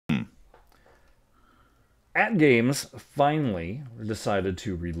AtGames finally decided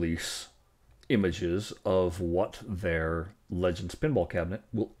to release images of what their Legends Pinball cabinet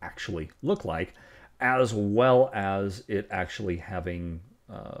will actually look like, as well as it actually having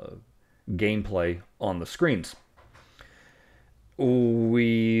gameplay on the screens.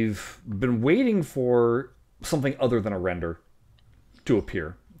 We've been waiting for something other than a render to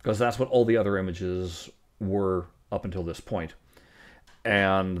appear, because that's what all the other images were up until this point.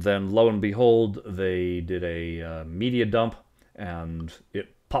 And then, lo and behold, they did a media dump, and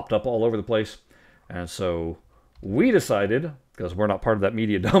it popped up all over the place. And so we decided, because we're not part of that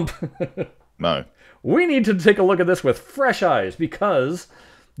media dump, No. we need to take a look at this with fresh eyes, because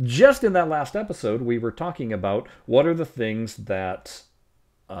just in that last episode, we were talking about what are the things that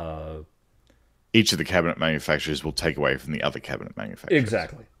Each of the cabinet manufacturers will take away from the other cabinet manufacturers.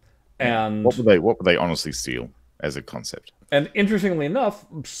 exactly. Yeah. And What would they honestly steal as a concept? and interestingly enough,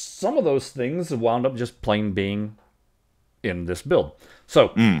 some of those things wound up just plain being in this build.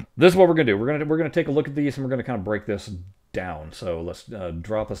 So this is what we're gonna do. We're gonna take a look at these, and we're gonna kind of break this down. So let's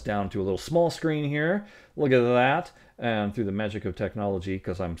drop us down to a little small screen here. Look at that, and through the magic of technology,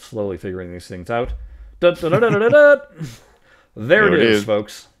 because I'm slowly figuring these things out. There it is,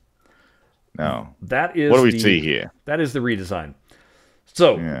 folks. Now, That is what do we see here? That is the redesign.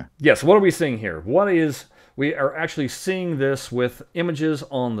 So, Yeah. yes, what are we seeing here? We are actually seeing this with images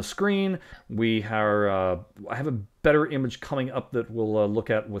on the screen. I have a better image coming up that we'll look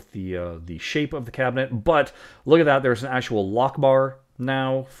at with the shape of the cabinet. But look at that. There's an actual lock bar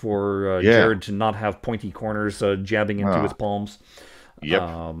now for Jared to not have pointy corners jabbing into his palms. Yep.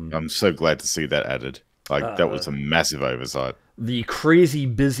 I'm so glad to see that added. Like, that was a massive oversight. The crazy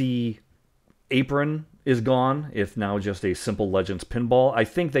busy apron is gone. It's now just a simple Legends pinball. I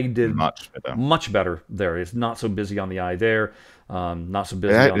think they did much better there. It's not so busy on the eye there. Not so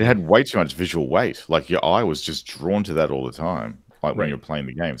busy. It had way too much visual weight. Like, your eye was just drawn to that all the time, like when you're playing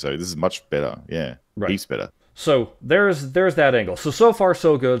the game. So this is much better. Yeah, heaps better. So there's that angle. So far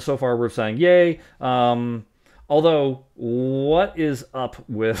so good. So far we're saying yay. Although what is up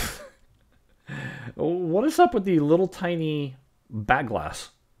with the little tiny back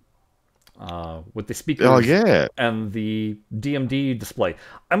glass? With the speakers and the DMD display.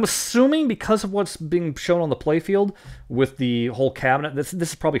 I'm assuming because of what's being shown on the playfield with the whole cabinet, this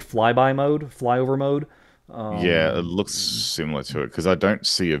is probably flyover mode. Yeah, it looks similar to it, because I don't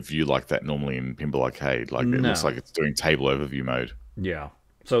see a view like that normally in Pinball Arcade. Like, it looks like it's doing table overview mode. Yeah.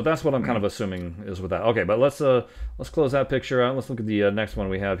 So that's what I'm kind of assuming is with that. Okay, but let's close that picture out. Let's look at the next one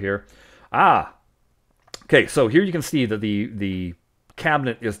we have here. Okay, so here you can see that the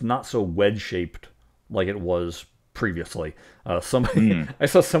cabinet is not so wedge-shaped like it was previously. I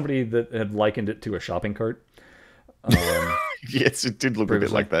saw somebody that had likened it to a shopping cart. Yes, it did look a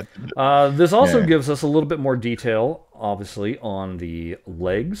bit like that. This also gives us a little bit more detail, obviously, on the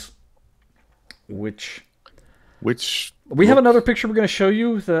legs, which we have another picture we're going to show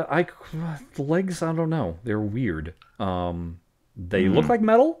you. The legs, I don't know. They're weird. They look like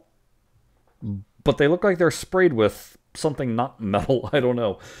metal, but they look like they're sprayed with something not metal. I don't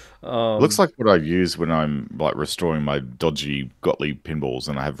know. Looks like what I use when I'm like restoring my dodgy Gottlieb pinballs,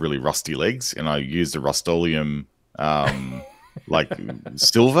 and I have really rusty legs, and I use the Rust-Oleum like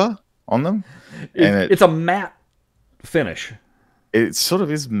silver on them. It's a matte finish. It sort of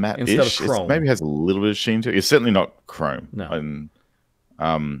is matte-ish. Instead of chrome. It maybe has a little bit of sheen to it. It's certainly not chrome. No.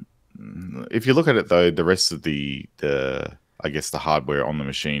 And if you look at it though, the rest of the I guess the hardware on the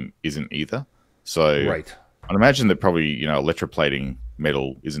machine isn't either. So right. I'd imagine that probably, electroplating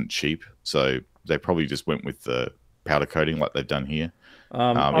metal isn't cheap, so they probably just went with the powder coating like they've done here.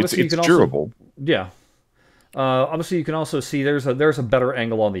 It's durable. Obviously, you can also see there's a better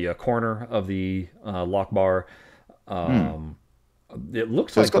angle on the corner of the lock bar. It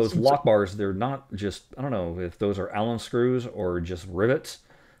looks like those lock bars, they're not just, I don't know if those are Allen screws or just rivets.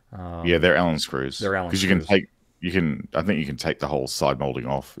 Yeah, they're Allen screws. They're Allen screws. Because I think you can take the whole side molding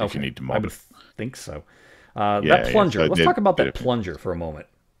off if you need to mold it. I think so. That plunger. Let's talk about that plunger for a moment.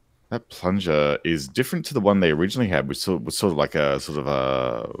 That plunger is different to the one they originally had, which was sort of like a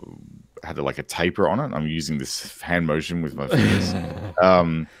had like a taper on it. I'm using this hand motion with my fingers.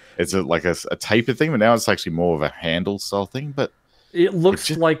 It's like a taper thing, but now it's actually more of a handle style thing. But it looks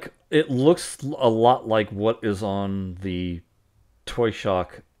a lot like what is on the Toy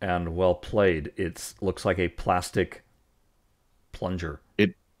Shock and Well Played. It looks like a plastic plunger.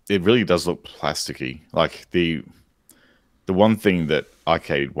 It really does look plasticky. Like the one thing that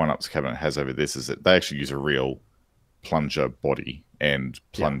Arcade 1-Up's cabinet has over this is that they actually use a real plunger body and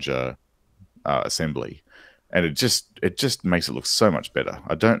plunger assembly, and it just makes it look so much better.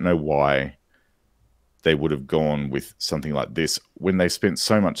 I don't know why they would have gone with something like this when they spent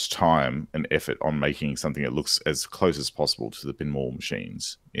so much time and effort on making something that looks as close as possible to the pinball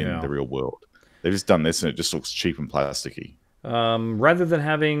machines in the real world. They've just done this and it just looks cheap and plasticky. Rather than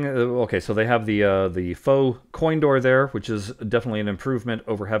having okay, so they have the faux coin door there, which is definitely an improvement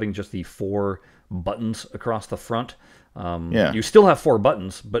over having just the 4 buttons across the front. You still have 4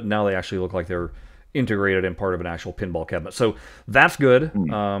 buttons, but now they actually look like they're integrated in part of an actual pinball cabinet. So that's good.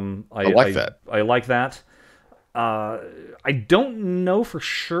 I like that. I like that. I don't know for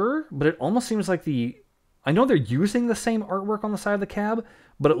sure, but it almost seems like I know they're using the same artwork on the side of the cab,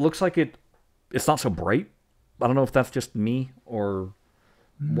 but it looks like it's not so bright. I don't know if that's just me or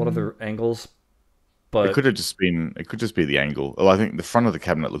what other angles, but it could just be the angle. Well, I think the front of the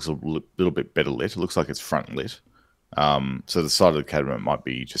cabinet looks a little bit better lit. It looks like it's front lit. So the side of the cabinet might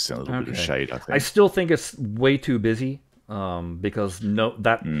be just in a little bit of shade, I think. I still think it's way too busy because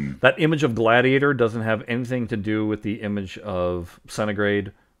that image of Gladiator doesn't have anything to do with the image of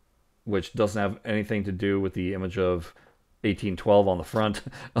Centigrade, which doesn't have anything to do with the image of 1812 on the front.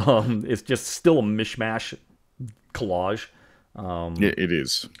 It's just still a mishmash collage. Yeah, it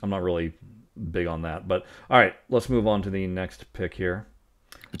is. I'm not really big on that, but all right, let's move on to the next pick here.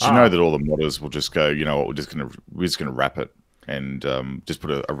 But you know that all the modders will just go, you know what, we're just gonna wrap it and just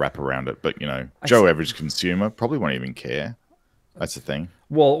put a wrap around it. But Joe average consumer probably won't even care. That's the thing.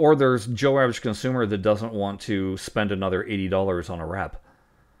 Well, or there's Joe average consumer that doesn't want to spend another $80 on a wrap.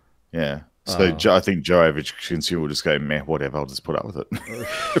 Yeah. So I think Joe average consumer will just go, meh, whatever, I'll just put up with it.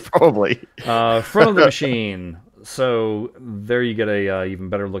 Probably. Front of the machine. So there you get a even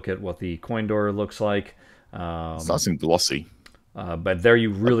better look at what the coin door looks like. It's nice and glossy. But there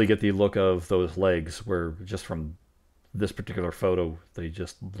you really get the look of those legs, where just from this particular photo, they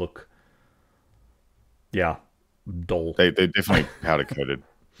just look, dull. They're definitely powder-coated.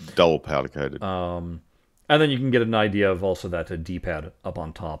 Dull powder-coated. And then you can get an idea of also that D-pad up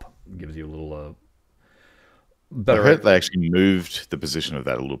on top gives you a little better. I heard they actually moved the position of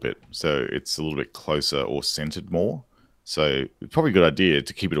that a little bit, so it's a little bit closer or centered more. So it's probably a good idea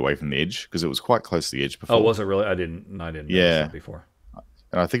to keep it away from the edge because it was quite close to the edge before. Oh, was it really? I didn't notice that before.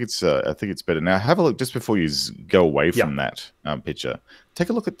 And I think it's better now. Have a look just before you go away from that picture. Take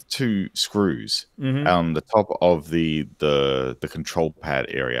a look at the 2 screws on the top of the control pad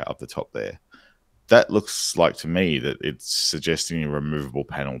area up the top there. That looks like to me that it's suggesting a removable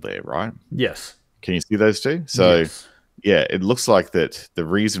panel there, right? Yes. Can you see those 2? So yeah, it looks like that the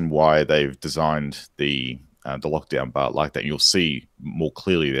reason why they've designed the lockdown bar like that, you'll see more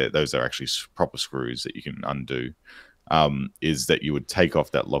clearly that those are actually proper screws that you can undo, is that you would take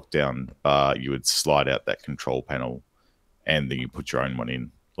off that lockdown bar, you would slide out that control panel, and then you put your own one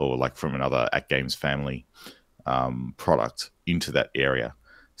in, or like from another AtGames family product into that area.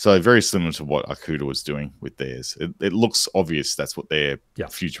 So very similar to what Akuda was doing with theirs. It looks obvious that's what they're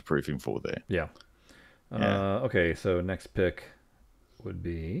future-proofing for there. Yeah. Okay, so next pick would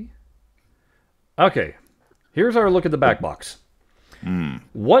be... Okay, here's our look at the back box.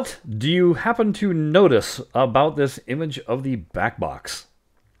 What do you happen to notice about this image of the back box?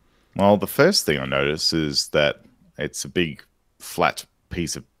 Well, the first thing I notice is that it's a big, flat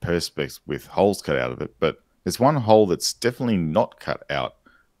piece of perspex with holes cut out of it, but there's one hole that's definitely not cut out,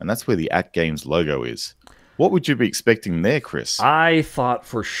 and that's where the AtGames logo is. What would you be expecting there, Chris? I thought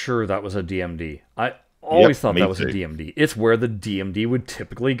for sure that was a DMD. I always thought that was a DMD. It's where the DMD would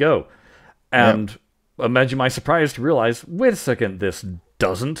typically go. And imagine my surprise to realize, wait a second, this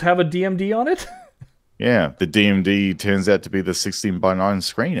doesn't have a DMD on it? Yeah, the DMD turns out to be the 16:9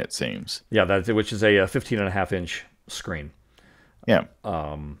 screen, it seems. Yeah, which is a 15.5-inch screen. Yeah.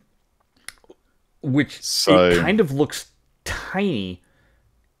 It kind of looks tiny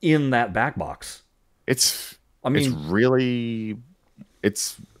in that back box. There's a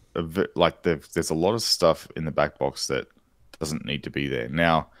lot of stuff in the back box that doesn't need to be there.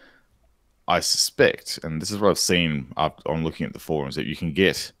 Now, I suspect, and this is what I've seen on looking at the forums, that you can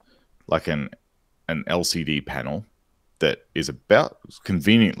get like an LCD panel that is about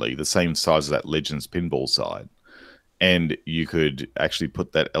conveniently the same size as that Legends Pinball side, and you could actually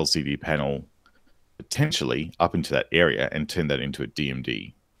put that LCD panel potentially up into that area and turn that into a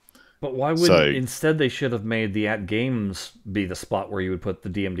DMD. But why wouldn't instead they should have made the AtGames be the spot where you would put the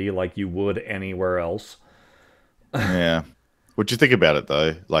DMD like you would anywhere else? Yeah. What do you think about it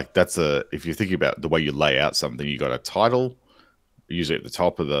though? Like if you think about the way you lay out something, you got a title, usually at the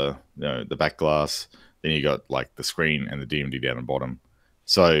top of the back glass, then you got like the screen and the DMD down the bottom.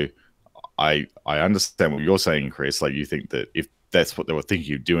 So I understand what you're saying, Chris. Like you think that if that's what they were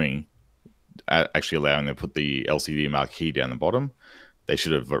thinking of doing, actually allowing them to put the LCD marquee down the bottom, they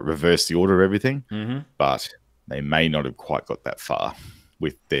should have reversed the order of everything, Mm-hmm. but they may not have quite got that far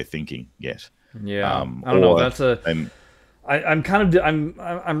with their thinking yet. Yeah, I don't know. That's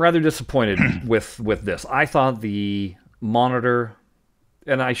I'm rather disappointed with this. I thought the monitor,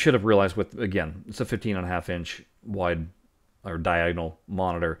 and I should have realized it's a 15.5-inch wide or diagonal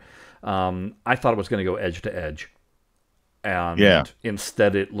monitor. I thought it was going to go edge to edge, and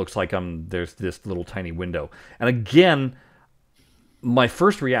instead it looks like there's this little tiny window. And again, my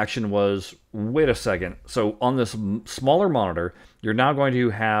first reaction was, wait a second. So on this smaller monitor, you're now going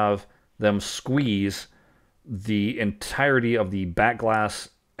to have them squeeze the entirety of the back glass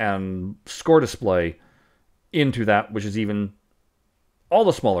and score display into that, which is even all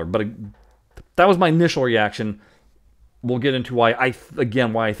the smaller. But that was my initial reaction. We'll get into why I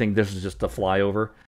think this is just a flyover.